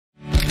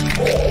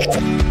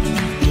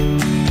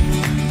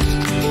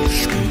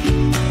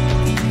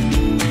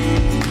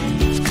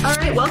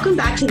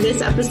welcome back to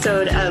this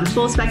episode of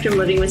Full Spectrum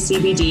Living with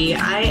CBD.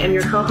 I am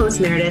your co-host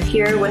Meredith,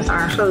 here with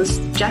our hosts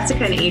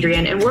Jessica and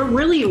Adrian, and we're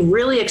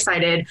really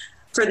excited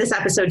for this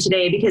episode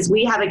today because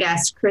we have a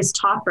guest, Chris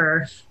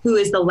Topper, who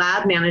is the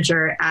lab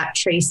manager at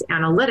Trace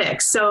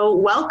Analytics. So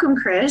welcome,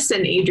 Chris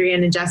and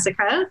Adrian and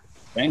Jessica.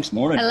 Thanks,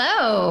 morning.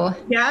 Hello.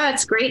 Yeah,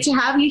 it's great to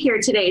have you here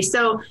today.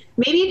 So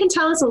maybe you can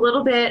tell us a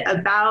little bit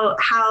about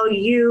how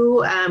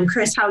you,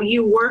 Chris, how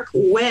you work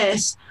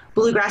with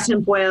Bluegrass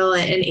Hemp Oil,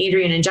 and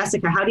Adrian and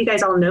Jessica. How do you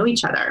guys all know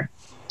each other?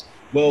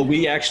 Well,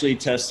 we actually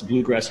test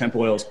Bluegrass Hemp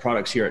Oil's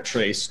products here at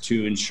Trace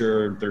to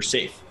ensure they're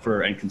safe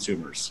for end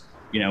consumers.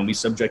 You know, we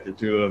subject it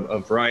through a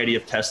variety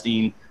of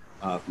testing,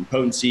 from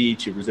potency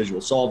to residual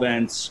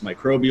solvents,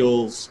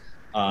 microbials,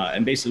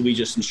 and basically we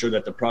just ensure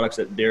that the products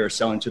that they're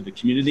selling to the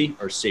community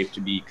are safe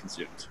to be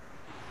consumed.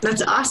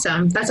 That's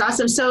awesome. That's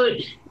awesome. So,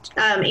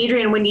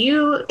 Adrian, when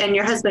you and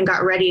your husband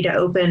got ready to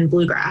open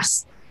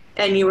Bluegrass,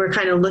 and you were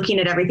kind of looking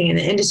at everything in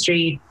the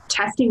industry,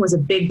 testing was a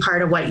big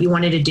part of what you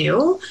wanted to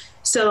do.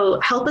 So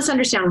help us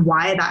understand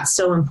why that's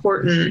so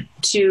important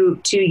to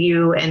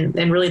you and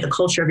really the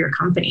culture of your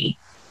company.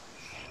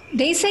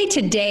 They say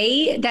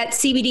today that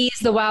CBD is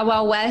the Wild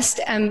Wild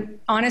West.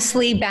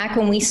 Honestly, back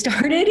when we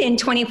started in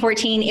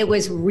 2014, it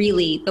was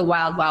really the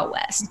Wild Wild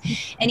West.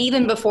 And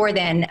even before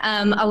then,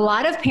 a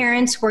lot of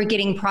parents were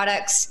getting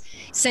products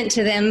sent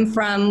to them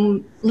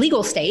from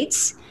legal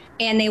states,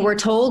 and they were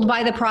told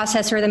by the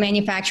processor, the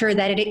manufacturer,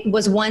 that it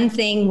was one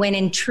thing when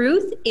in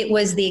truth, it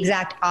was the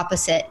exact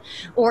opposite.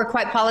 Or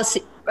quite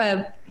policy,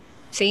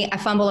 see, I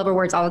fumble over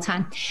words all the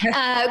time.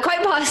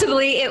 Quite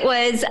possibly it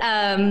was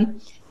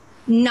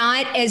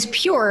not as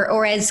pure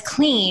or as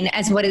clean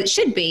as what it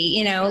should be.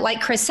 You know,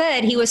 like Chris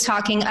said, he was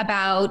talking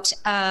about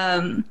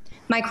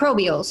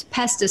microbials,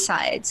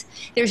 pesticides.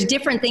 There's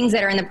different things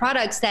that are in the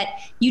products that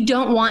you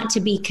don't want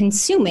to be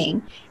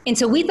consuming. And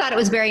so we thought it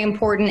was very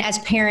important as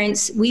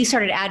parents. We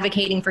started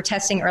advocating for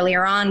testing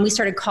earlier on. We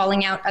started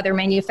calling out other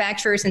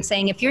manufacturers and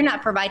saying, if you're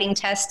not providing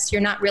tests,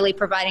 you're not really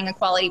providing a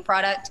quality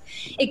product.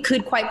 It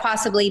could quite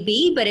possibly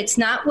be, but it's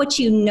not what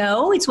you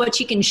know, it's what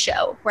you can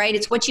show, right?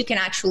 It's what you can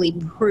actually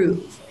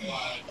prove.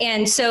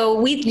 And so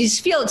we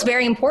just feel it's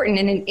very important.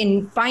 And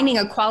in finding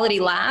a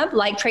quality lab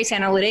like Trace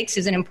Analytics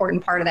is an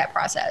important part of that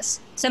process.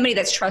 Somebody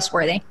that's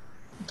trustworthy.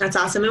 That's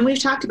awesome. And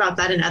we've talked about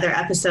that in other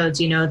episodes,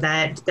 you know,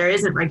 that there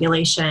isn't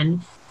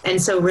regulation.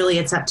 And so really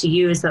it's up to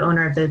you as the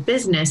owner of the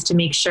business to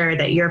make sure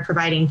that you're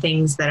providing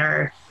things that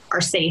are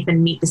safe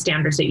and meet the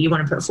standards that you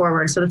want to put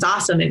forward. So that's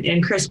awesome.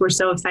 And Chris, we're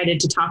so excited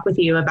to talk with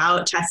you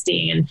about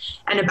testing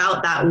and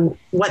about that,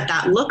 what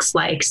that looks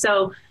like.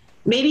 So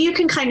maybe you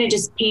can kind of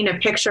just paint a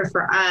picture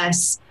for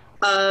us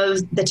of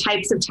the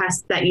types of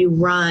tests that you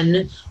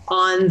run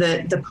on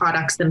the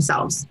products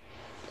themselves.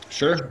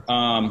 Sure.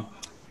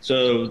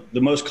 So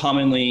the most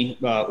commonly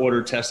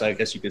ordered test, I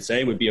guess you could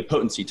say, would be a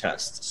potency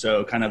test.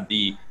 So kind of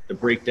the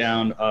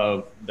breakdown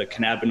of the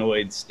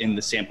cannabinoids in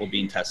the sample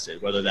being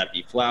tested, whether that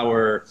be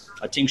flower,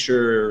 a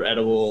tincture,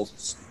 edible,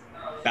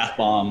 bath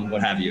bomb,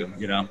 what have you,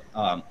 you know.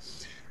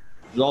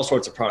 There's all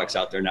sorts of products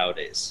out there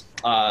nowadays.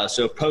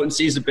 So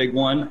potency is a big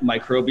one.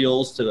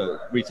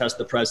 Microbials, we test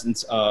for the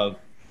presence of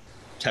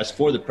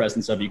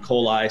E.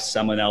 coli,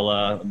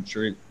 salmonella. I'm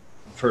sure you've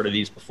heard of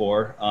these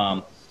before.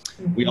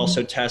 We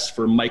also test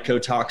for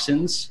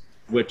mycotoxins,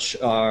 which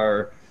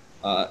are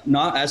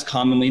not as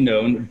commonly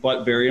known,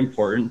 but very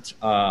important.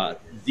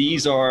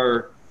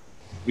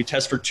 We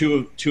test for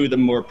two of the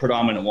more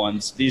predominant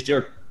ones. These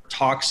are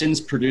toxins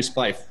produced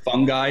by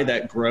fungi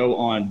that grow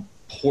on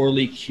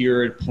poorly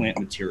cured plant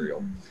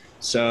material.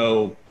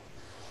 So,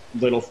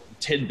 little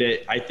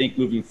tidbit, I think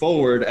moving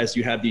forward, as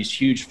you have these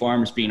huge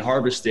farms being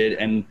harvested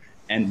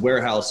and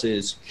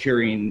warehouses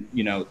curing,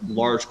 you know,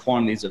 large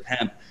quantities of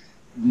hemp,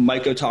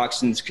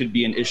 mycotoxins could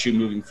be an issue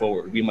moving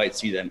forward. We might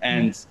see them.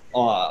 And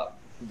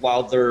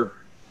while they're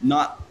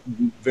not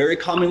very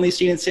commonly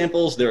seen in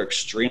samples, they're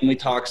extremely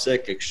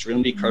toxic,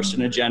 extremely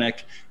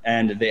carcinogenic,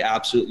 and they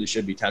absolutely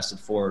should be tested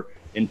for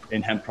in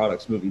hemp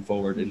products moving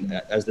forward and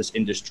as this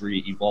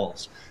industry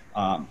evolves.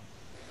 To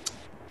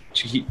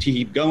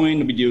keep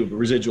going, we do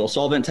residual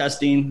solvent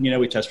testing. You know,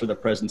 we test for the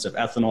presence of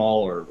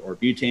ethanol or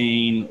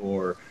butane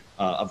or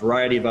a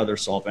variety of other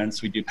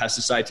solvents. We do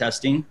pesticide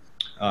testing.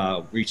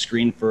 We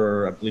screen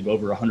for, I believe,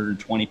 over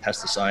 120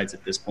 pesticides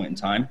at this point in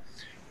time.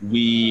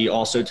 We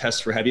also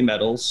test for heavy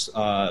metals,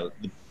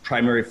 the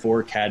primary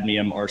four: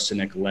 cadmium,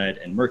 arsenic, lead,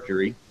 and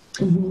mercury,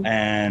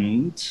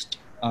 and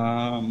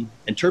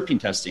terpene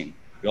testing.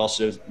 We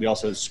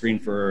also screen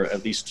for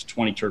at least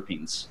 20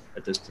 terpenes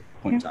at this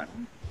point in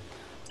time.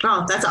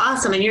 Oh, that's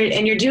awesome. And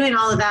you're doing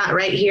all of that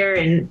right here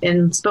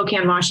in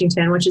Spokane,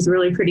 Washington, which is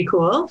really pretty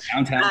cool.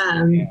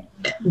 Downtown.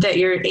 That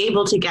you're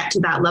able to get to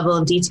that level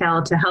of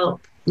detail to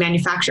help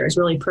manufacturers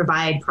really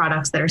provide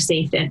products that are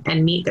safe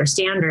and meet their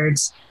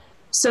standards.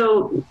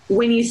 So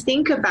when you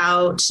think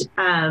about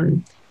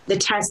the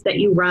tests that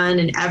you run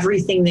and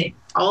everything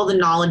all the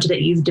knowledge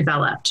that you've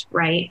developed,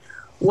 right?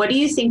 What do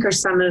you think are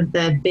some of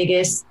the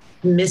biggest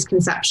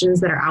misconceptions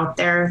that are out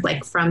there,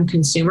 like from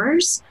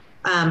consumers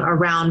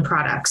around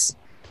products?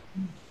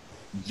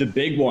 The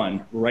big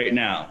one right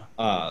now,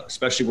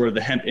 especially where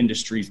the hemp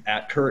industry's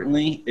at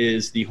currently,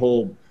 is the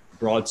whole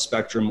broad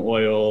spectrum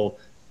oil,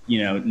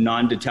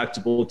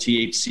 non-detectable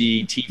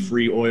THC,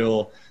 tea-free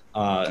oil.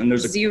 And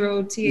there's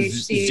zero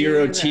THC.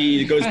 Zero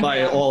T. It goes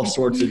by all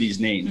sorts of these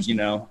names,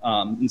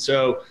 And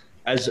so,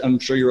 as I'm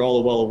sure you're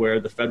all well aware,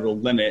 the federal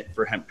limit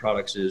for hemp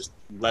products is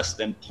less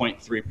than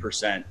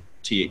 0.3%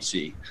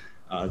 THC.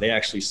 They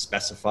actually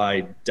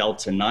specify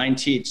Delta 9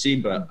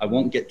 THC, but I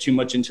won't get too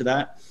much into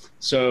that.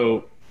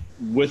 So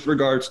with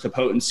regards to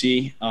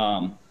potency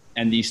and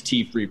these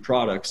tea-free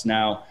products,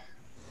 now,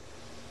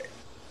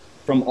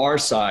 from our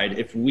side,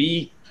 if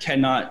we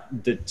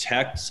cannot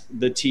detect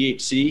the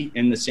THC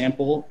in the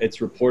sample,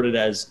 it's reported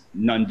as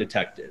none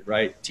detected,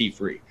 right?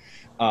 Tea-free.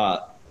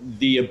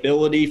 The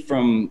ability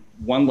from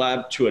one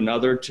lab to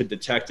another to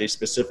detect a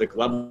specific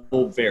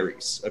level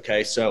varies.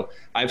 Okay, so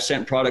I've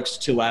sent products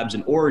to labs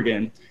in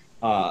Oregon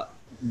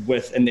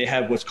and they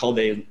have what's called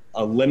a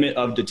limit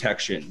of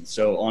detection.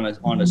 So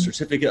on a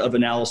certificate of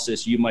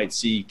analysis, you might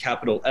see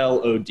capital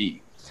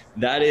LOD.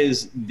 That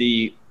is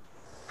the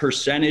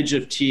percentage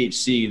of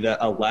THC that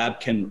a lab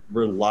can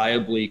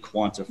reliably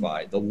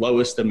quantify, the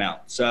lowest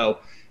amount. So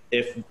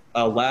if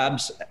a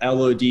lab's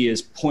LOD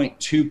is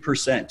 0.2%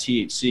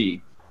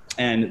 THC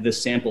and the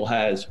sample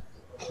has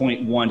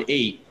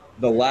 0.18,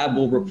 the lab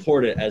will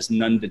report it as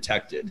none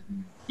detected,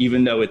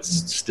 even though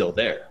it's still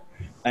there.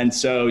 And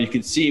so you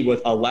can see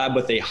with a lab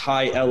with a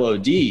high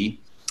LOD,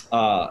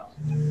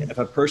 if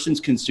a person's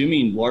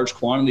consuming large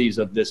quantities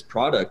of this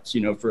product,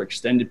 for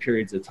extended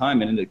periods of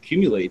time and it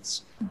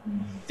accumulates,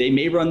 they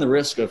may run the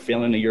risk of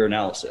failing a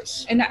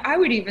urinalysis. And I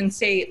would even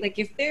say, like,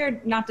 if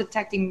they're not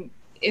detecting,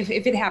 if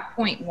it had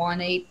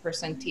 0.18%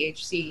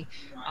 THC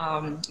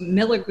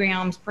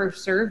milligrams per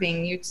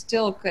serving, you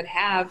still could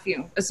have,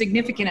 a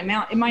significant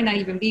amount. It might not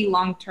even be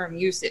long-term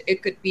use.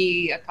 It could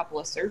be a couple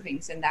of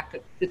servings, and that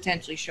could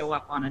potentially show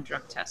up on a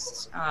drug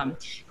test.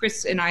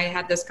 Chris and I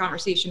had this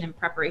conversation in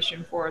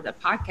preparation for the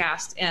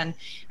podcast, and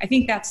I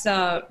think that's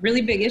a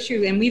really big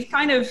issue. And we've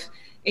kind of,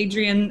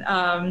 Adrian,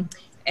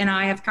 and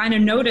I have kind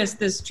of noticed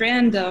this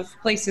trend of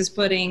places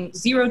putting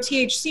zero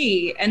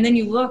THC, and then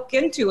you look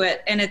into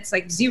it and it's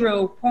like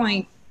 0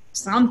 point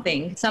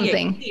something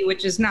THC,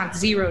 which is not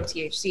zero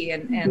THC.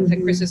 And to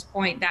Chris's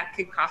point, that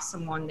could cost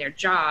someone their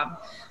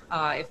job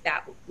if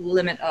that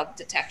limit of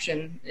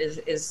detection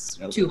is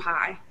too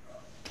high.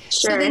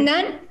 Sure. So then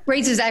that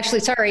raises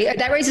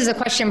a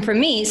question for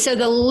me. So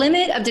the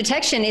limit of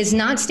detection is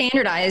not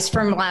standardized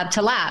from lab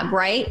to lab,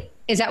 right?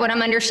 Is that what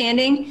I'm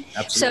understanding?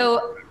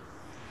 Absolutely.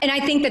 And I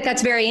think that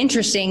that's very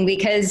interesting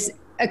because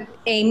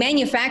a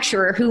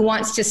manufacturer who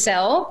wants to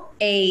sell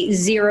a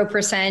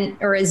 0%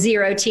 or a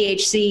zero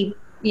THC,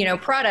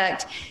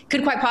 product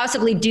could quite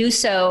possibly do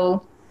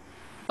so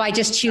by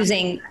just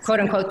choosing, quote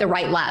unquote, the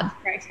right lab.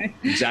 Right.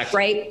 Exactly.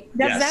 Right.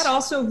 Does that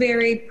also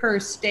vary per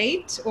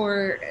state,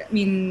 or,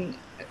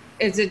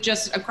 is it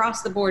just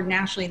across the board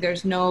nationally?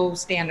 There's no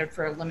standard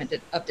for a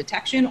limit of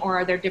detection, or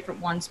are there different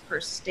ones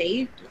per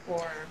state?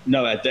 Or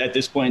no, at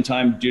this point in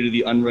time, due to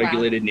the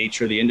unregulated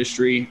nature of the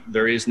industry,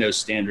 there is no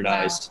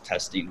standardized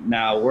testing.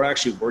 Now, we're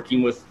actually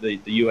working with the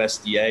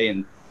USDA,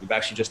 and we've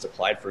actually just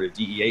applied for a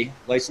DEA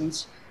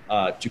license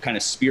to kind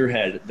of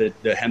spearhead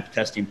the hemp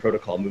testing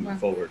protocol moving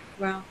forward.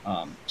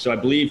 Wow. So I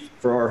believe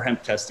for our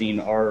hemp testing,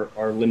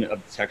 our limit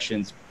of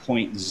detection is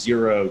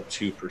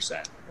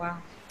 0.02%. Wow.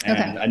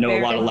 And I know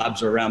a lot of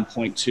labs are around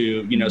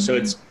 0.2, so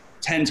it's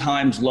 10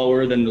 times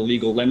lower than the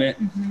legal limit.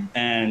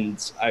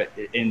 And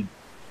in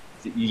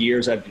the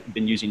years I've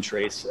been using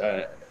Trace,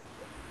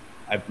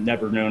 I've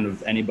never known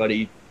of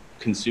anybody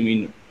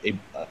consuming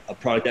a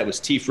product that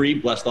was tea-free,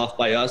 blessed off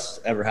by us,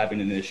 ever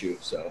having an issue.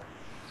 So.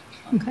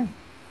 Okay.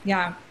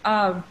 Yeah.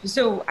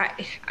 So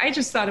I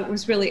just thought it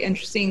was really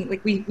interesting.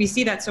 Like we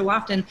see that so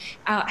often.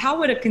 How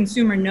would a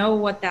consumer know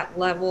what that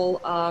level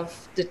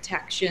of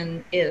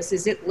detection is?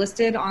 Is it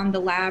listed on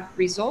the lab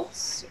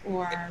results,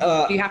 or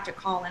do you have to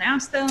call and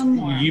ask them?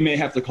 Or? You may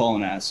have to call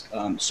and ask.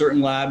 Certain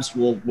labs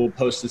will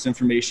post this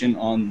information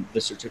on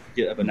the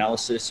certificate of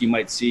analysis. You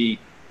might see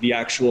the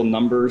actual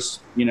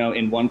numbers,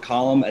 in one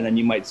column, and then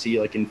you might see,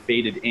 like in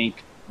faded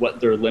ink, what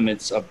their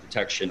limits of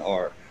detection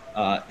are.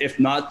 If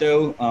not,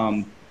 though,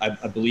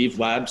 I believe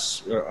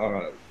labs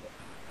are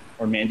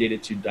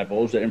mandated to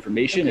divulge that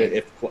information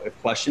if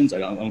questions. I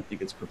don't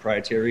think it's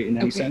proprietary in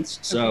any sense.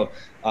 So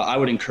I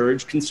would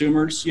encourage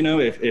consumers,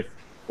 if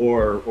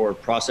or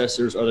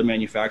processors, other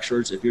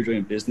manufacturers, if you're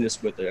doing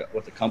business with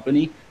a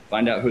company,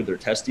 find out who they're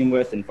testing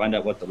with and find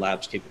out what the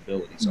lab's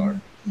capabilities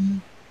are.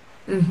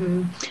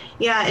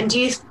 Yeah. And do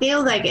you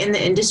feel like in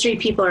the industry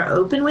people are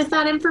open with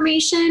that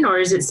information, or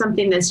is it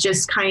something that's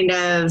just kind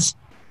of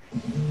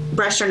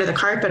brushed under the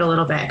carpet a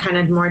little bit, kind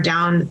of more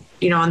down,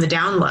 on the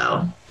down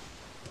low?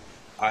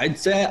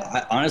 Honestly,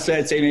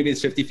 I'd say maybe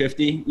it's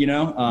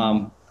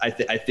 50-50,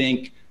 I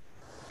think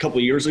a couple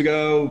of years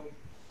ago,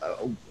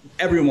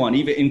 everyone,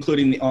 even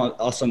including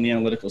us on the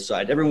analytical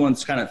side,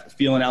 everyone's kind of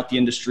feeling out the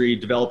industry,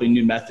 developing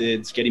new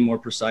methods, getting more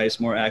precise,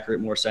 more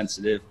accurate, more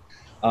sensitive.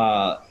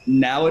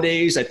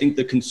 Nowadays, I think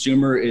the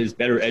consumer is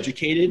better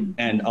educated,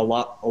 and a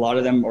lot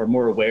of them are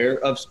more aware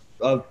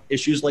of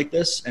issues like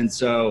this. And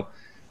so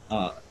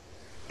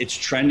it's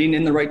trending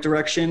in the right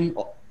direction.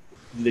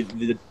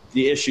 The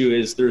issue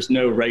is there's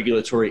no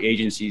regulatory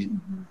agency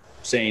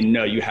saying,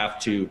 no, you have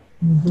to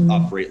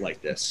operate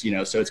like this,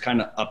 so it's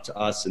kind of up to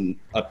us and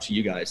up to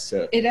you guys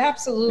to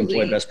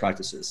employ best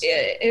practices.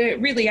 It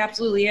really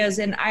absolutely is.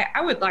 And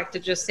I would like to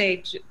just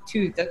say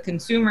to the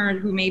consumer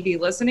who may be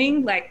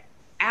listening, like,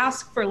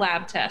 ask for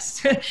lab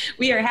tests.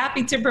 We are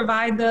happy to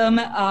provide them.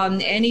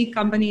 Any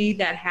company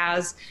that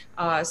has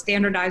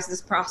standardized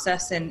this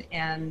process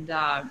and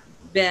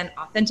been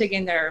authentic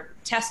in their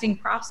testing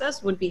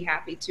process would be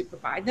happy to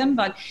provide them.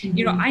 But,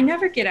 I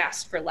never get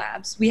asked for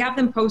labs. We have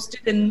them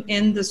posted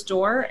in the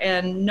store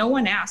and no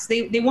one asks.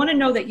 They want to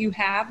know that you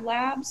have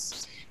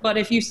labs. But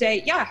if you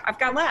say, yeah, I've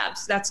got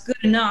labs, that's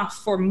good enough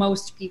for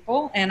most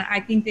people. And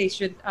I think they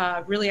should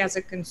really, as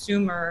a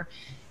consumer,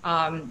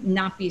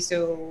 not be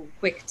so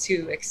quick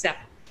to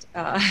accept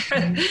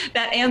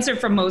that answer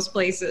from most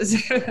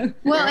places.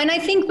 Well, and I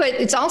think, but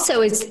it's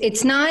also,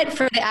 it's not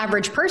for the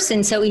average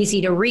person so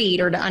easy to read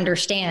or to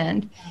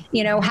understand.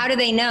 How do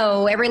they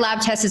know? Every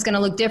lab test is going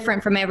to look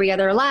different from every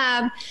other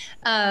lab.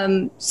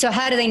 So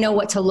how do they know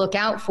what to look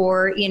out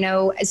for?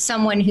 As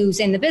someone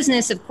who's in the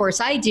business, of course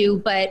I do,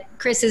 but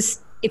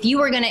Chris, if you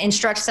were going to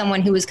instruct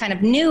someone who was kind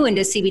of new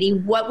into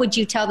CBD, what would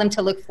you tell them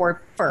to look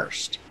for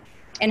first?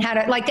 And how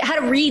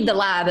to read the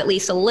lab at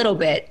least a little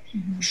bit.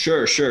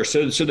 Sure. So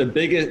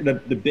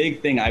the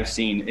big thing I've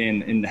seen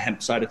in the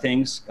hemp side of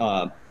things,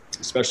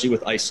 especially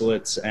with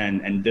isolates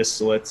and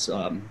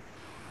distillates,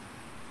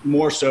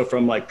 more so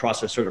from like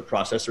processor to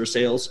processor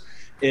sales,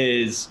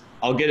 is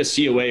I'll get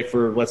a COA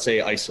for, let's say,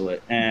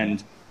 isolate,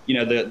 and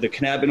the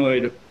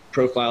cannabinoid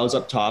profile is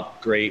up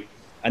top, great,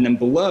 and then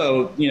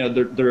below,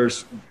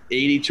 there's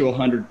 80 to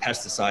 100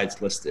 pesticides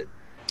listed,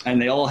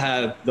 and they all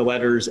have the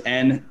letters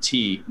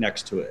NT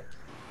next to it.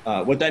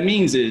 What that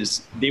means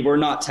is they were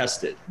not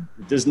tested.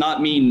 It does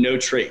not mean no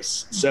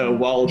trace. So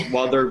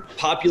while they're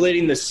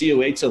populating the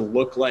COA to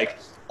look like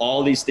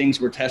all these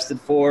things were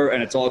tested for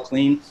and it's all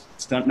clean,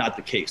 it's not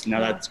the case. Now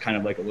that's kind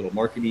of like a little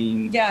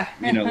marketing,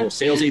 little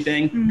salesy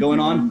thing going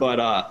on.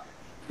 But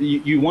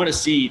you want to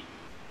see,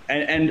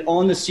 and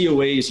on the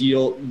COAs,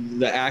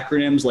 the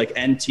acronyms like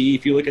NT,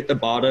 if you look at the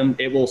bottom,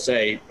 it will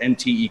say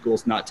NT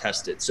equals not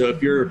tested. So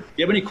if you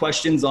have any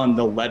questions on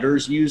the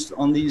letters used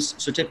on these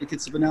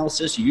certificates of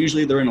analysis,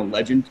 usually they're in a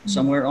legend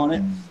somewhere on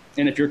it.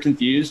 And if you're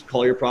confused,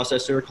 call your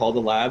processor, call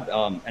the lab,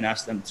 and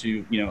ask them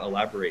to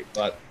elaborate.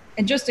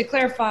 And just to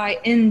clarify,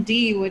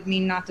 ND would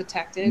mean not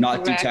detected.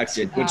 Not correct?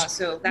 detected,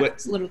 so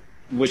that's a little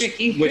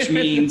tricky. which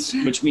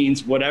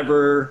means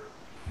whatever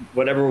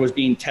was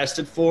being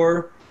tested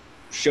for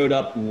showed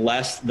up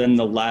less than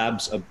the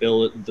lab's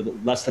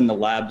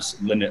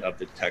limit of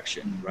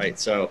detection, right?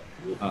 So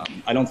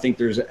I don't think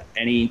there's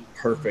any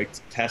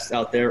perfect test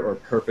out there or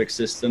perfect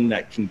system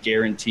that can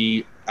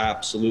guarantee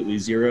absolutely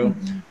zero.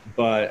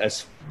 But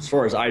as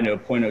far as I know,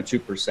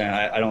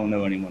 0.02%, I don't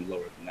know anyone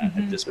lower than that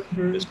at this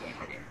point.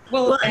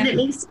 Well, and it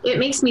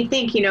makes me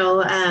think,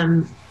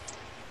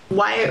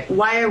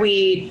 why are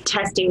we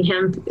testing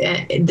hemp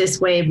this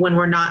way when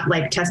we're not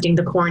like testing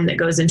the corn that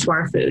goes into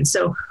our food?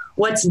 So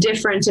what's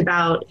different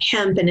about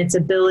hemp and its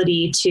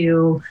ability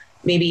to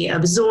maybe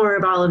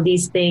absorb all of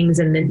these things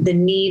and the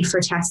need for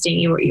testing?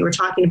 You were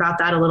talking about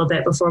that a little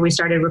bit before we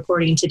started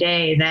recording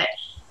today, that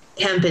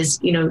hemp is,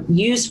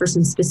 used for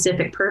some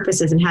specific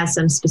purposes and has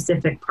some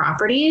specific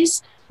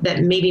properties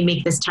that maybe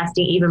make this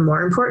testing even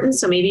more important.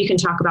 So maybe you can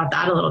talk about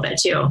that a little bit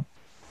too.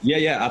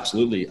 Yeah,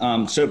 absolutely.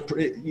 So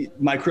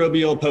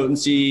microbial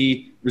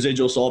potency,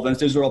 residual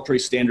solvents, those are all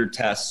pretty standard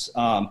tests.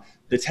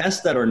 The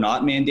tests that are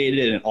not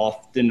mandated and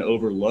often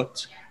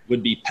overlooked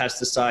would be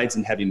pesticides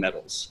and heavy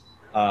metals.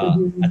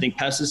 I think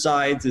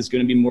pesticides is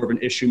going to be more of an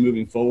issue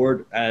moving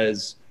forward,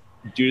 as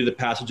due to the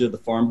passage of the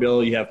Farm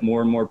Bill, you have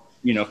more and more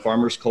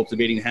farmers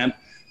cultivating hemp,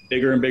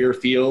 bigger and bigger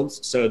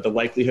fields. So the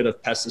likelihood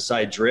of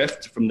pesticide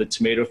drift from the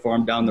tomato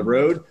farm down the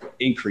road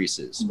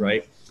increases,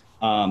 right?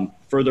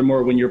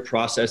 Furthermore, when you're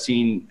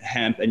processing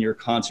hemp and you're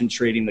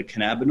concentrating the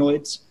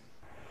cannabinoids,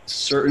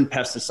 certain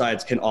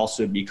pesticides can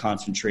also be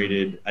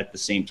concentrated at the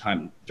same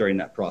time during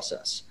that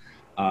process.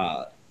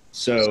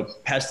 So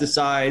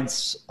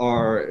pesticides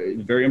are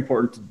very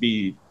important to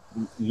be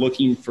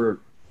looking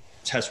for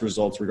test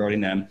results regarding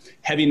them.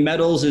 Heavy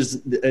metals is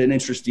an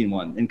interesting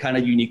one and kind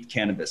of unique to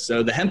cannabis.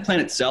 So the hemp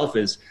plant itself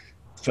is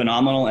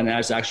phenomenal and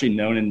is actually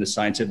known in the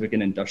scientific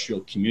and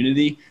industrial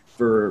community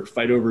for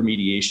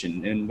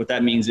phytoremediation. And what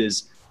that means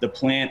is the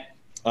plant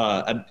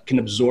can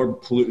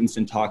absorb pollutants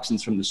and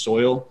toxins from the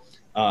soil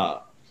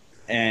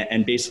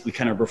and basically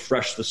kind of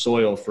refresh the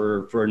soil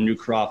for a new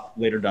crop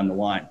later down the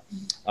line.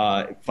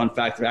 Fun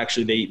fact,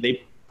 actually,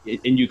 they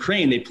in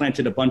Ukraine, they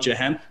planted a bunch of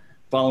hemp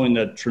following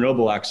the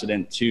Chernobyl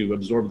accident to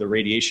absorb the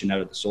radiation out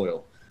of the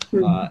soil.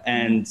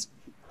 And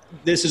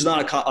this is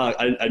not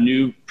a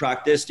new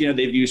practice. You know,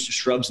 they've used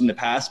shrubs in the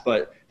past,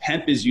 but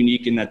hemp is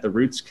unique in that the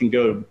roots can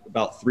go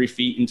about 3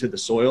 feet into the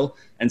soil.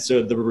 And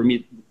so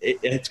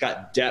it's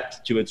got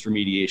depth to its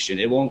remediation.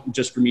 It won't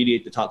just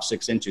remediate the top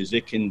 6 inches.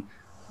 It can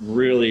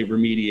really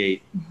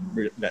remediate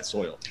that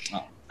soil.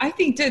 I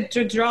think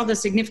to draw the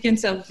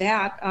significance of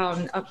that,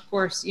 of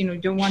course, you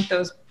don't want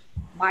those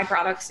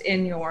byproducts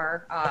in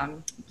your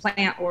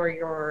plant or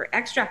your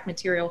extract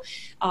material.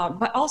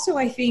 But also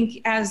I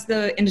think as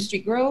the industry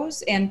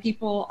grows and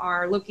people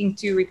are looking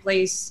to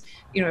replace,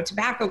 a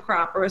tobacco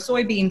crop or a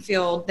soybean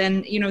field,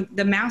 then,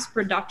 the mass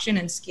production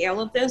and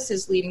scale of this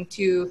is leading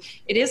to,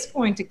 it is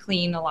going to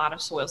clean a lot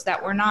of soils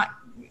that were not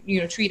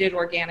treated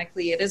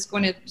organically. It is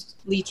going to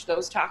leach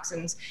those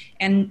toxins,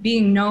 and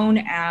being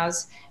known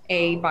as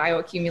a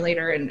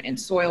bioaccumulator and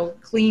soil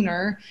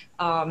cleaner,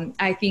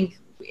 I think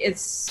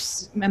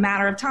it's a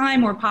matter of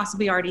time, or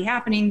possibly already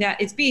happening, that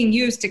it's being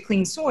used to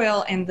clean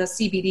soil, and the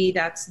CBD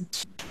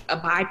that's a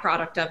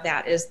byproduct of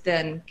that is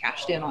then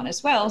cashed in on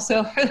as well.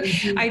 So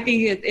I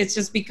think it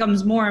just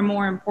becomes more and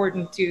more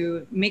important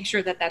to make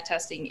sure that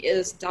testing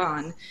is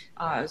done,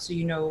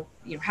 so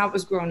how it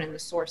was grown in the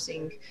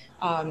sourcing.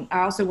 I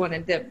also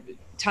wanted to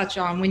touch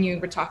on, when you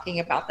were talking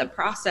about the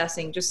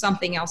processing, just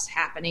something else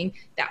happening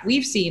that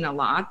we've seen a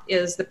lot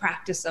is the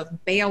practice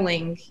of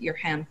baling your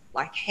hemp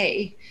like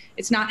hay.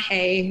 It's not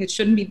hay, it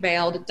shouldn't be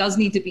baled, it does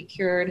need to be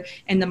cured,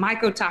 and the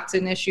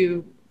mycotoxin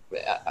issue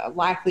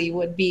likely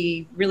would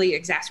be really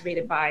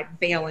exacerbated by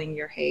baling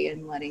your hay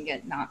and letting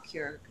it not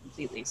cure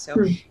completely.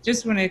 So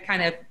just want to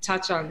kind of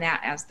touch on that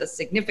as the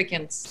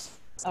significance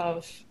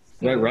of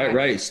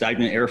right.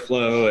 Stagnant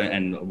airflow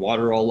and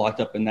water all locked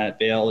up in that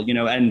bale,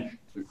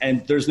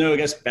 and there's no, I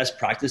guess, best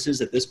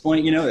practices at this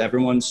point.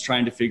 Everyone's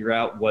trying to figure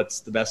out what's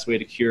the best way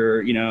to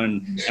cure,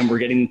 and we're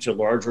getting into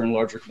larger and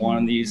larger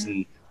quantities,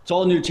 and it's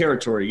all new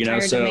territory,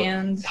 higher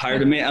demand.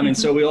 I mean,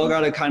 so we all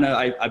got to kind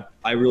of,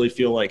 I really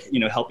feel like,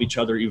 help each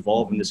other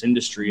evolve in this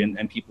industry,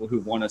 and people who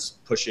want to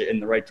push it in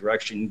the right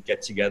direction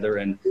get together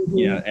and,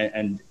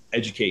 and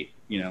educate,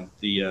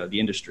 the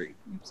industry.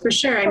 For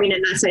sure. I mean,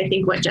 and that's, I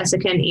think, what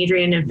Jessica and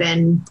Adrian have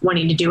been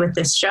wanting to do with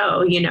this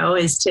show,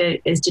 is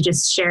to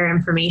just share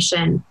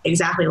information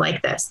exactly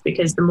like this,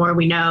 because the more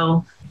we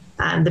know,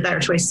 the better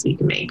choices we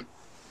can make.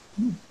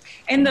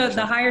 And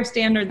the higher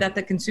standard that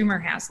the consumer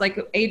has. Like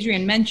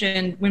Adrian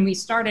mentioned, when we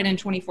started in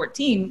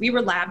 2014, we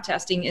were lab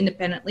testing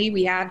independently.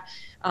 We had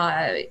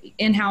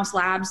in-house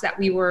labs that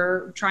we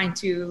were trying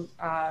to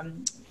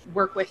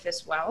work with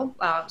as well.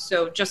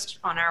 So just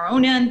on our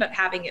own end, but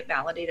having it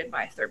validated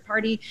by a third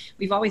party.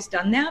 We've always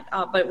done that,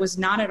 but it was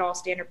not at all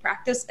standard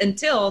practice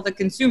until the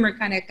consumer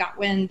kind of got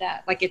wind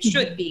that like it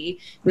should be.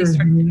 They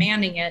started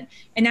demanding it.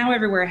 And now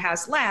everywhere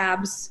has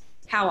labs,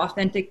 how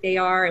authentic they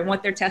are and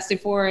what they're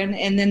tested for.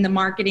 And then the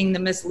marketing, the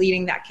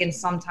misleading that can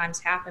sometimes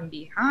happen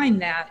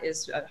behind that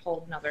is a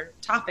whole nother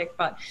topic.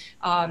 But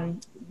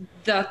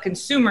the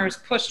consumers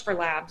pushed for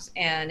labs,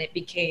 and it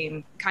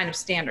became kind of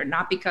standard,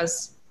 not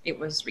because it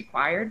was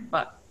required,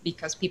 but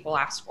because people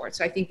asked for it.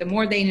 So I think the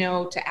more they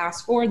know to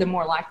ask for, the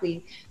more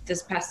likely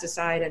this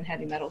pesticide and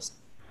heavy metals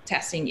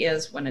testing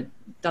is, when it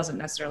doesn't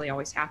necessarily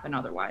always happen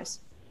otherwise.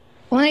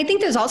 Well, and I think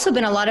there's also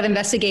been a lot of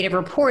investigative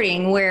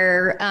reporting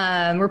where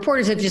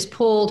reporters have just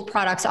pulled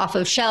products off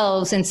of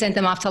shelves and sent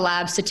them off to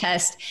labs to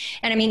test.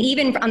 And I mean,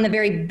 even on the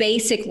very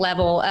basic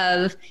level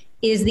of,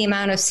 is the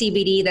amount of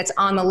CBD that's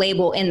on the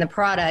label in the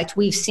product,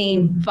 we've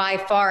seen by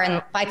far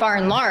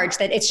and large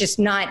that it's just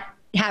not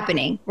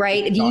happening,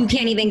 right? You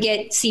can't even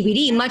get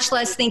CBD, much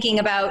less thinking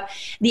about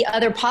the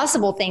other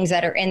possible things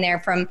that are in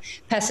there from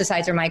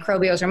pesticides or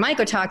microbials or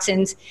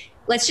mycotoxins.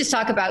 Let's just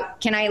talk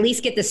about, can I at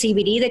least get the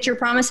CBD that you're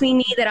promising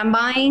me that I'm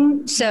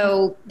buying?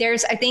 So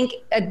there's, I think,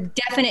 a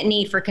definite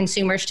need for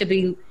consumers to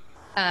be,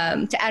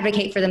 to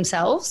advocate for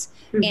themselves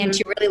and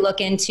to really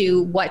look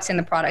into what's in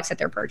the products that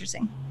they're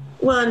purchasing.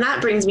 Well, and that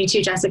brings me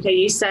to, Jessica,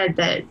 you said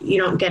that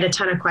you don't get a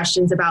ton of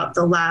questions about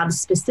the labs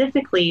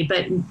specifically,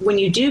 but when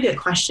you do get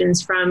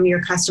questions from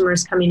your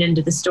customers coming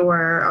into the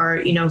store,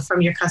 or,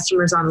 from your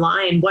customers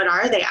online, what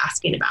are they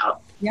asking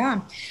about?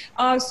 Yeah.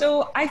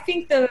 So I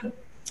think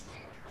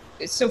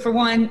so for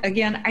one,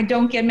 again, I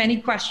don't get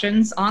many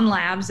questions on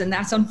labs, and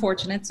that's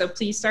unfortunate. So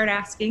please start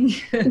asking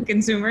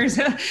consumers.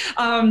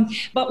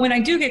 But when I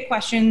do get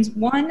questions,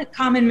 one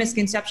common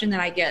misconception that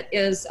I get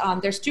is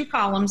there's 2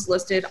 columns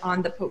listed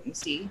on the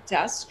potency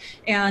test.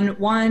 And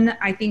one,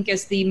 I think,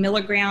 is the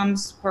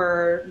milligrams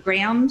per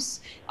grams,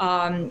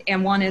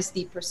 and one is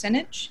the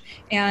percentage.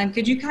 And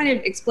could you kind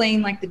of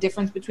explain like the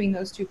difference between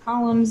those 2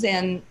 columns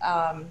and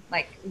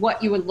like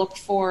what you would look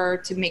for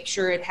to make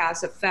sure it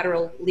has a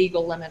federal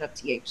legal limit of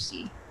THC?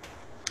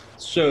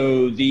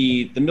 So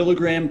the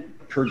milligram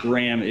per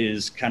gram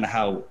is kind of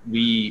how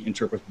we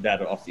interpret the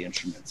data off the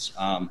instruments.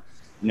 And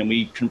then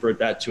we convert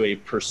that to a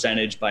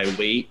percentage by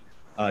weight,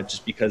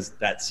 just because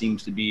that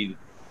seems to be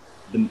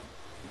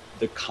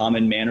the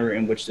common manner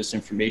in which this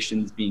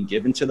information is being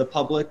given to the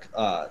public.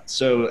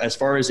 So as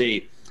far as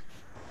a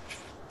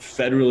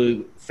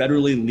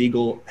federally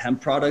legal hemp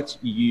product,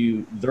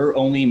 they're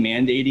only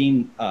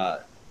mandating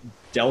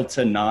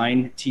delta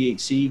 9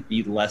 THC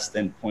be less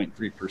than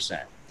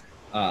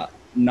 0.3%.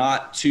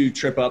 Not to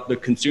trip up the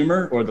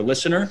consumer or the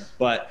listener,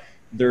 but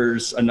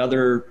there's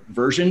another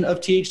version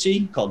of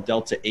THC called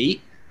delta 8,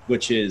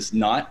 which is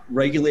not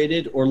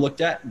regulated or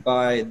looked at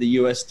by the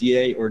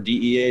USDA or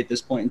DEA at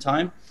this point in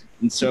time.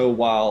 And so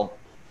while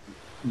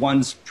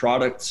one's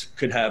product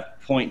could have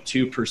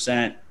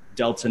 0.2%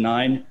 delta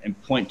 9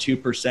 and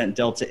 0.2%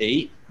 delta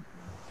 8,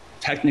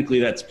 technically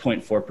that's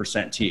 0.4%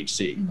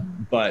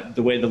 THC. But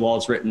the way the law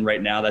is written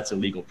right now, that's a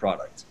legal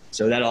product.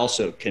 So that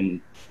also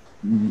can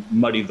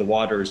muddy the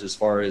waters as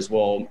far as,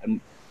 well,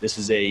 this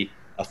is a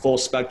full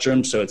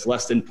spectrum, so it's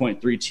less than 0.3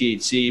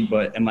 THC,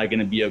 but am I going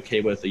to be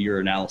okay with a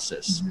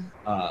urinalysis?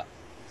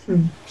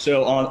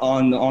 So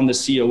on the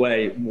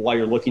COA, while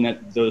you're looking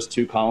at those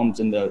two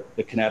columns in the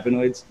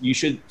cannabinoids, you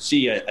should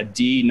see a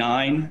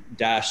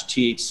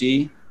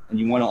D9-THC, and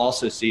you want to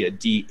also see a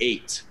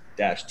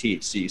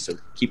D8-THC. So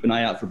keep an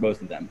eye out for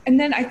both of them. And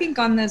then I think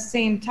on the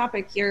same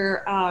topic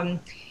here,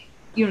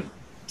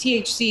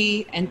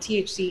 THC and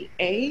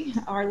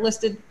THCA are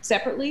listed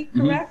separately,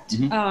 correct?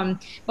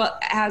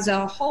 But as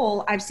a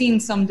whole, I've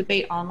seen some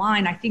debate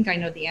online. I think I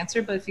know the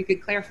answer, but if you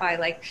could clarify,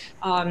 like,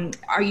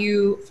 are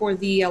you for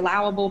the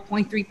allowable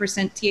 0.3%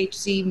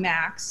 THC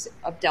max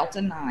of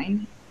delta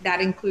 9, that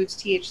includes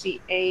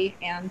THCA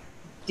and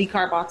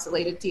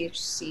decarboxylated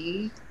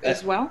THC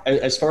as well?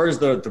 As far as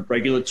the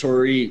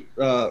regulatory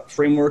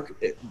framework,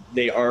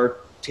 they are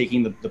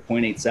taking the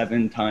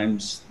 0.87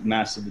 times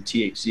mass of the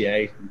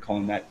THCA and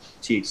calling that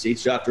THC.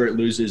 So after it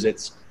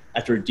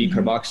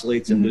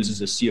decarboxylates and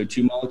loses a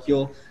CO2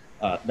 molecule,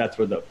 that's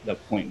where the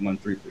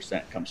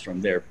 0.13% comes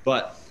from there.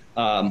 But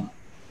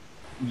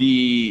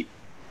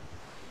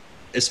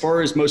as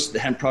far as most of the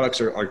hemp products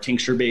are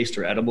tincture based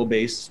or edible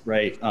based,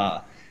 right?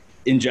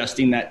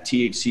 Ingesting that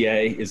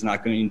THCA is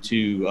not going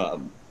to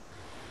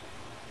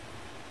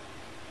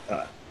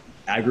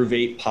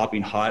aggravate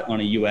popping hot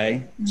on a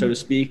UA, so to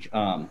speak.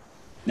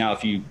 Now,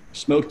 if you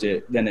smoked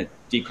it, then it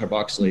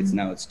decarboxylates.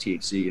 Now it's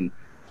THC, and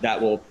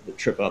that will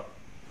trip up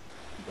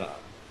the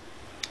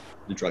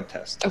drug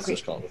test. That's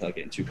just called, without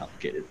getting too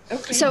complicated.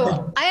 Okay.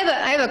 So I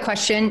have a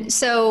question.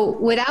 So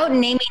without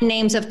naming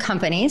names of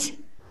companies,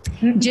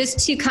 just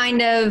to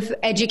kind of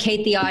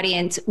educate the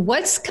audience,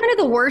 what's kind of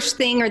the worst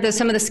thing or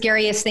some of the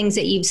scariest things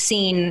that you've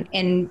seen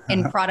in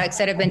products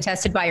that have been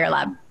tested by your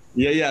lab?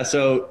 Yeah.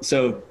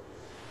 So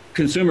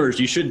consumers,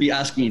 you should be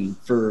asking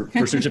for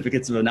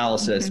certificates of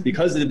analysis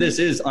because this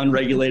is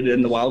unregulated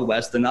in the Wild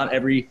West, and not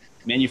every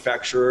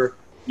manufacturer,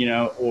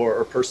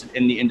 or person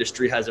in the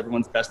industry has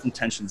everyone's best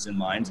intentions in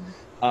mind.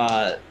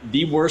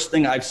 The worst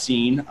thing I've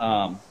seen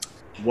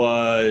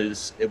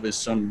was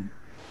some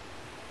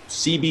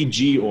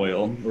CBG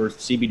oil or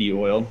CBD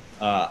oil,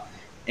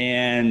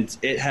 and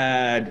it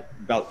had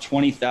about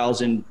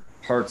 20,000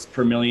 parts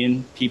per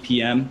million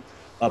ppm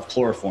of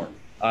chloroform.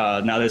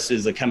 Now, this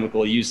is a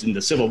chemical used in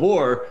the Civil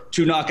War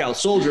to knock out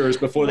soldiers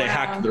before they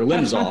hacked their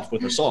limbs off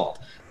with assault.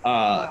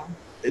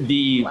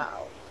 The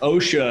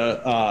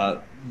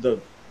OSHA, the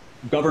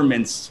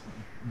government's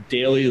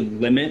daily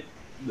limit,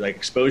 like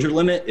exposure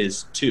limit,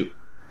 is 2.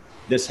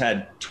 This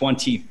had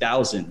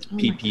 20,000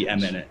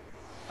 ppm in it.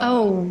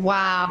 Oh,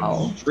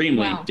 wow.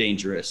 Extremely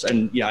dangerous.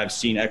 And yeah, I've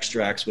seen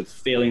extracts with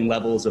failing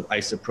levels of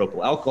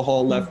isopropyl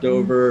alcohol left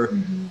over,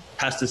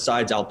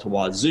 pesticides out to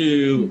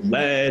wazoo,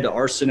 lead,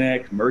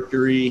 arsenic,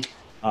 mercury.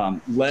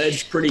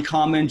 Lead's pretty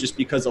common just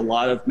because a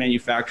lot of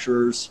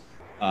manufacturers,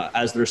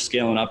 as they're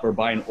scaling up, are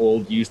buying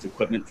old used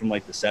equipment from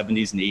like the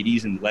 70s and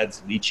 80s, and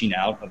lead's leaching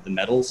out of the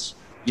metals.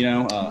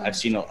 I've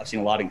seen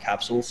a lot in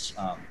capsules.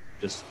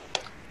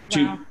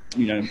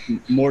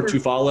 More to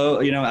follow,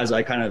 as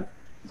I kind of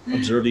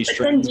observe these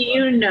trends. Then do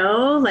you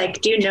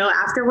know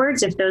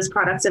afterwards if those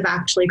products have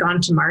actually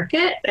gone to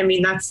market? I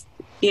mean, that's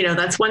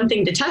one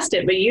thing to test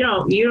it, but you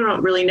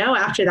don't really know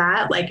after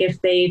that, like if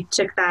they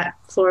took that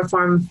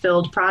chloroform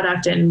filled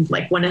product and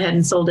like went ahead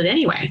and sold it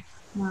anyway.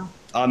 Wow.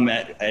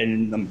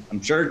 And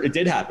I'm sure it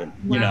did happen,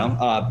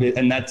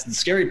 and that's the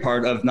scary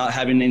part of not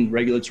having any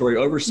regulatory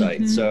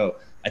oversight. So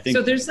I think.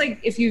 So there's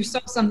if you saw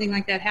something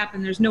like that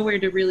happen, there's nowhere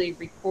to really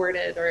report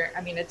it,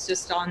 it's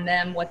just on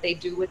them what they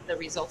do with the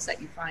results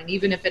that you find.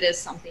 Even if it is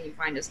something you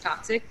find is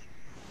toxic,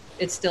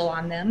 it's still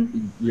on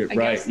them.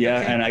 Right. Yeah.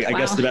 Okay. And I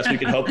guess the best we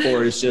can hope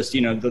for is just,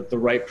 the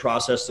right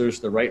processors,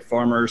 the right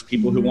farmers,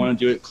 people who want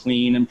to do it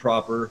clean and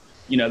proper,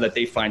 that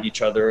they find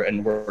each other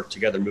and work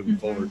together moving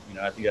forward.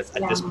 I think that's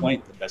at this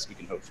point the best we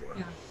can hope for.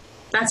 Yeah.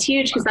 That's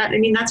huge because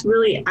that's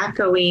really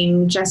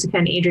echoing, Jessica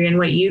and Adrian,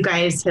 what you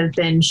guys have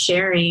been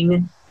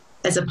sharing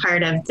as a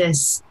part of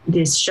this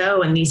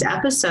show and these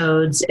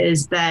episodes,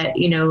 is that,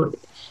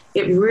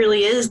 it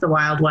really is the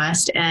Wild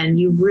West, and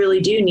you really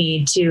do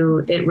need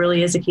to, it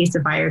really is a case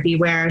of buyer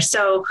beware.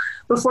 So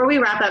before we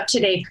wrap up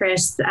today,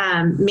 Chris,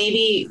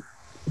 maybe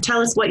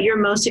tell us what you're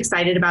most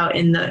excited about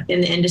in the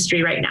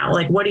industry right now.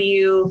 Like, what are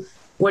you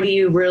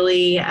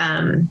really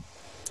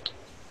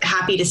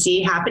happy to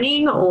see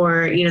happening,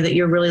 or, that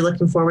you're really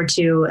looking forward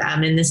to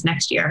in this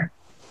next year?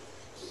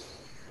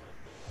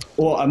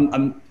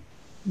 Well,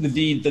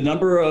 the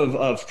number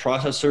of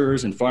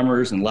processors and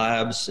farmers and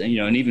labs and,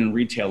 and even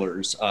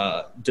retailers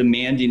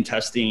demanding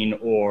testing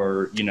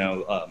or,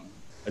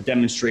 a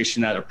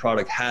demonstration that a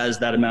product has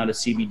that amount of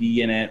CBD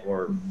in it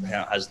or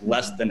has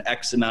less than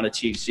X amount of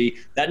THC,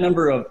 that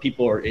number of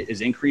people is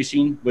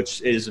increasing,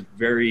 which is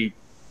very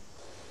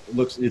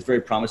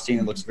promising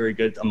and looks very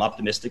good. I'm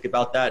optimistic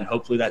about that, and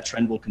hopefully that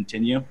trend will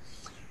continue.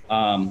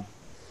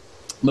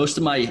 Most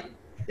of my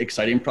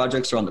exciting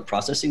projects are on the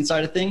processing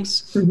side of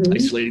things,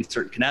 isolating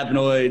certain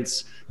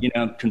cannabinoids,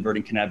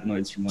 converting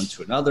cannabinoids from one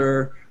to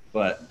another,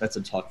 but that's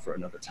a talk for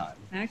another time.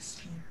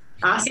 Excellent.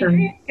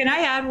 Awesome. Can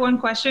I add one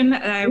question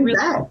that I really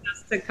wanted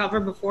us to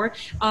cover before?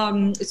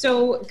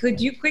 So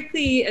could you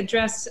quickly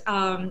address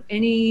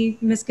any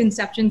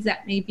misconceptions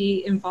that may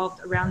be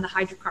involved around the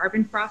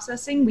hydrocarbon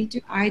processing? We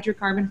do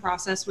hydrocarbon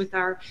process with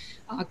our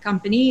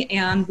company,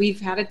 and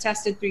we've had it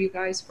tested through you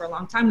guys for a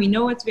long time. We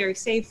know it's very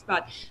safe,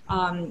 but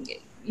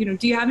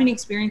do you have any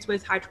experience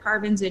with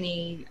hydrocarbons?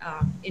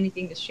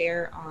 Anything to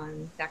share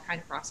on that kind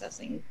of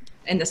processing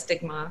and the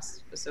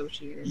stigmas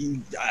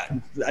associated?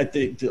 I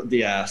think,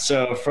 yeah.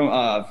 So from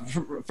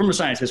a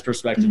scientist's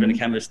perspective and a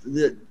chemist,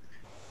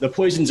 the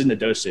poisons in the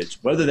dosage,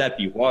 whether that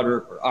be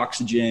water or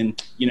oxygen,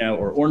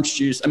 or orange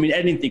juice, I mean,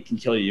 anything can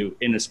kill you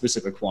in a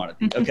specific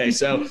quantity. Okay,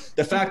 so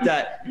the fact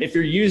that if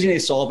you're using a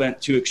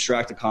solvent to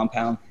extract a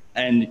compound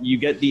and you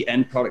get the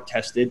end product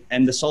tested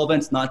and the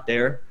solvent's not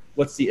there,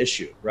 what's the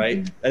issue,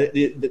 right?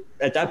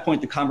 At that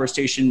point, the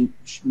conversation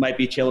might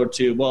be tailored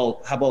to,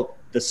 well, how about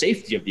the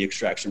safety of the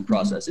extraction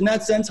process? In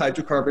that sense,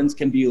 hydrocarbons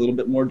can be a little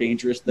bit more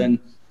dangerous than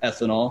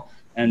ethanol,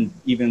 and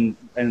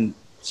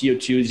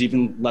CO2 is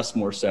even less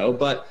more so.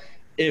 But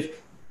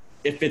if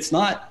it's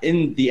not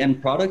in the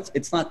end product,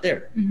 it's not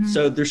there.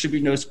 So there should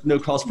be no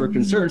cause for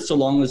concern so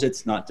long as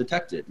it's not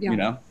detected.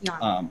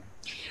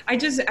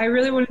 I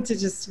really wanted to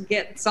just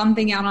get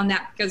something out on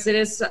that, because it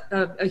is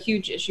a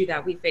huge issue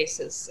that we face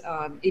as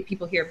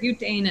people hear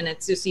butane, and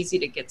it's just easy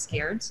to get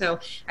scared. So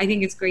I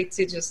think it's great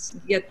to just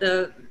get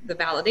the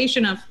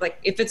validation of, like,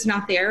 if it's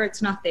not there,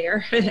 it's not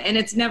there, and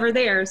it's never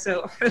there.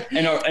 So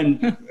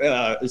and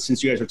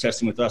since you guys are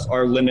testing with us,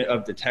 our limit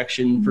of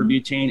detection for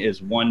butane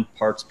is 1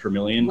 parts per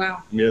million.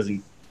 Wow.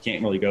 It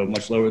can't really go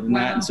much lower than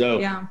that.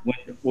 So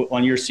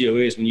on your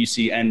COAs, when you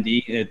see ND,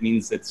 it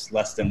means it's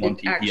less than 1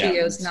 ppm. Actually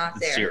is not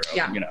there. Zero.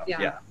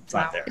 It's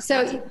not there.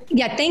 So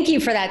thank you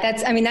for that.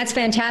 That's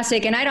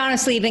fantastic. And I'd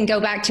honestly even go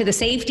back to the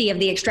safety of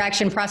the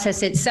extraction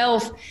process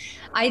itself.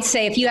 I'd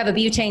say if you have a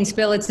butane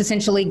spill, it's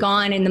essentially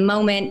gone in the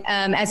moment,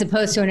 as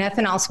opposed to an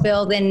ethanol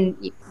spill. Then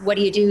what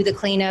do you do? The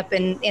cleanup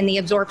and the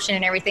absorption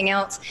and everything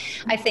else.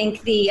 I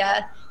think the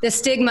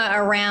stigma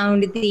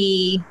around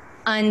the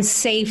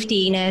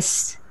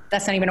unsafetiness,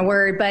 that's not even a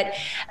word, but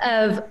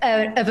of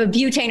a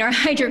butane or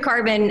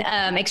hydrocarbon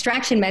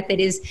extraction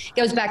method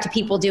goes back to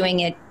people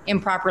doing it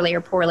improperly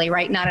or poorly,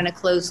 right? Not in a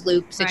closed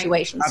loop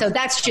situation. Right. So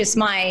that's just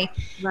my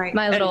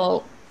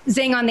little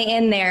zing on the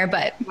end there,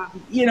 but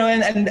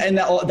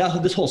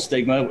and this whole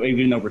stigma,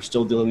 even though we're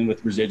still dealing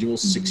with residuals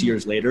 6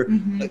 years later,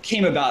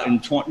 came about in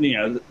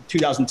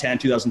 2010,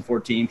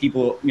 2014.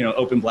 People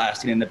open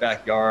blasting in the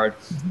backyard,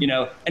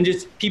 and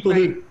just people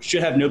who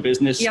should have no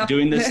business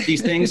doing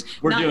these things.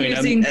 We're not doing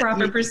using them.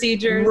 proper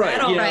procedures. Right.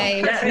 At all.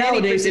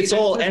 Nowadays, it's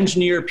all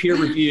engineered, peer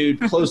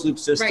reviewed, closed loop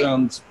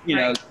systems.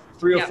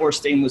 304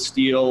 stainless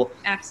steel.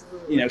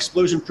 Absolutely.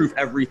 Explosion proof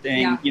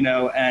everything.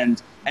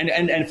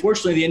 And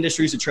fortunately, the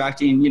industry is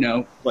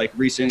attracting, like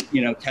recent,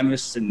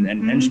 chemists and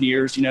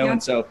engineers,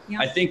 and so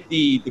I think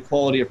the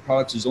quality of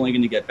products is only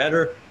going to get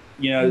better.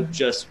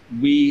 Just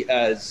we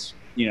as,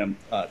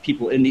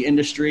 people in the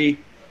industry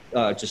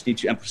just need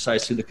to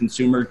emphasize to the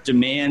consumer,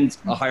 demand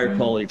a higher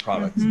quality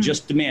product.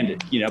 Just demand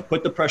it,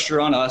 put the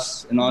pressure on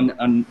us and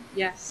on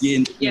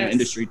the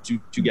industry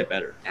to get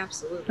better.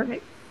 Absolutely.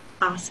 Perfect.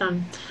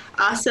 Awesome.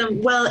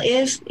 Well,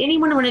 if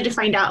anyone wanted to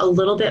find out a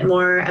little bit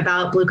more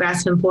about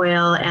Bluegrass Hemp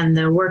Oil and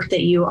the work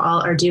that you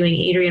all are doing,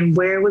 Adrienne,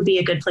 where would be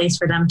a good place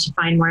for them to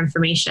find more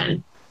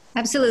information?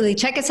 Absolutely.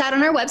 Check us out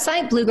on our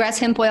website,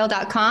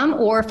 bluegrasshempoil.com,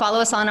 or follow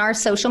us on our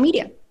social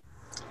media.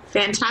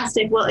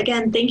 Fantastic. Well,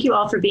 again, thank you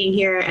all for being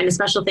here, and a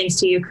special thanks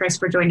to you, Chris,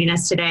 for joining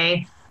us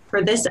today.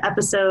 For this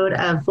episode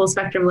of Full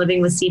Spectrum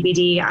Living with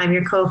CBD, I'm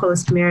your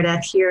co-host,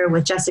 Meredith, here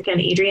with Jessica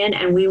and Adrienne,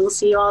 and we will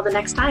see you all the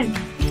next time.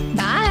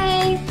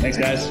 Bye. Thanks,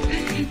 guys.